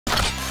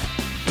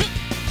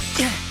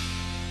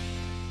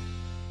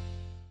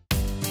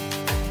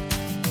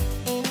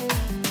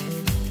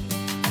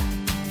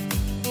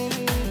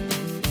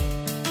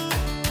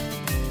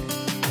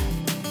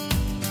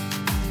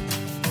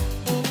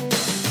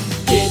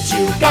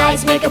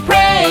guys make a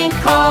prank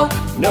call?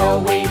 No,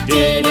 we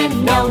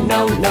didn't, no,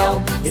 no,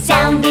 no. It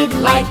sounded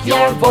like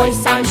your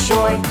voice, I'm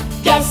sure.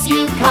 Guess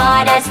you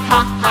caught us,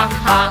 ha, ha,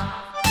 ha.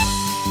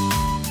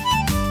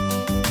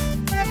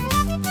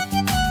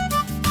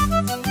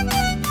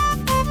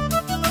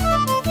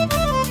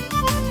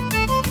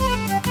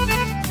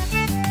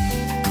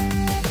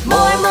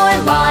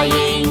 More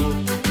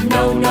lying.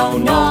 No, no,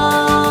 no.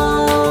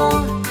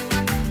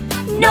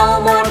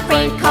 No more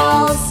prank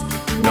calls.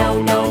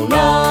 No, no,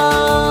 no.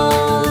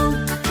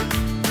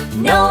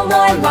 No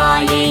more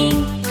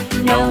lying.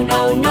 No,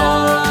 no,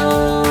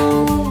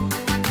 no.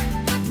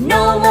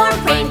 No more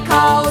prank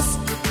calls.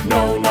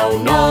 No,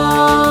 no, no.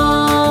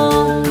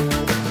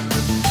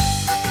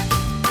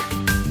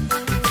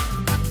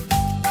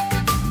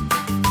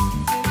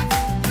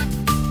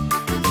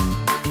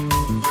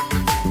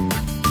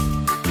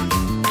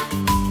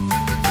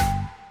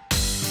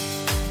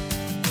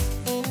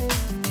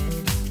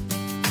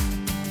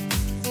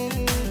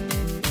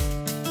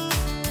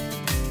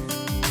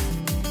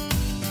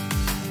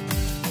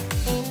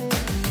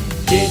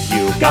 Did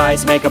you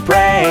guys make a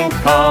prank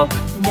call?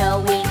 No,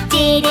 we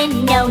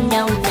didn't, no,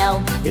 no,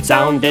 no. It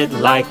sounded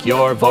like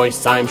your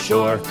voice, I'm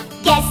sure.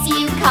 Guess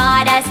you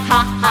caught us,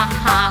 ha, ha,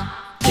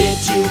 ha. Did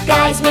you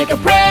guys make a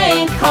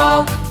prank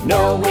call?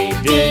 No, we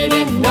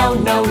didn't, no,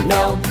 no,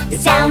 no.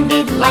 It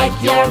sounded like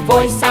your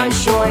voice, I'm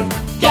sure.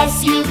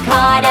 Guess you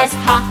caught us,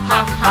 ha,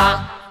 ha,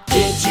 ha.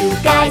 Did you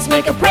guys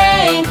make a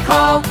prank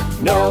call?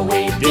 No,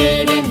 we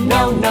didn't,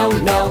 no, no,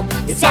 no.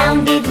 It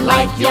sounded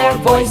like your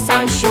voice,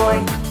 I'm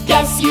sure.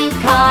 Guess you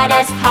caught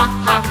us, ha,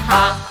 ha,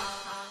 ha.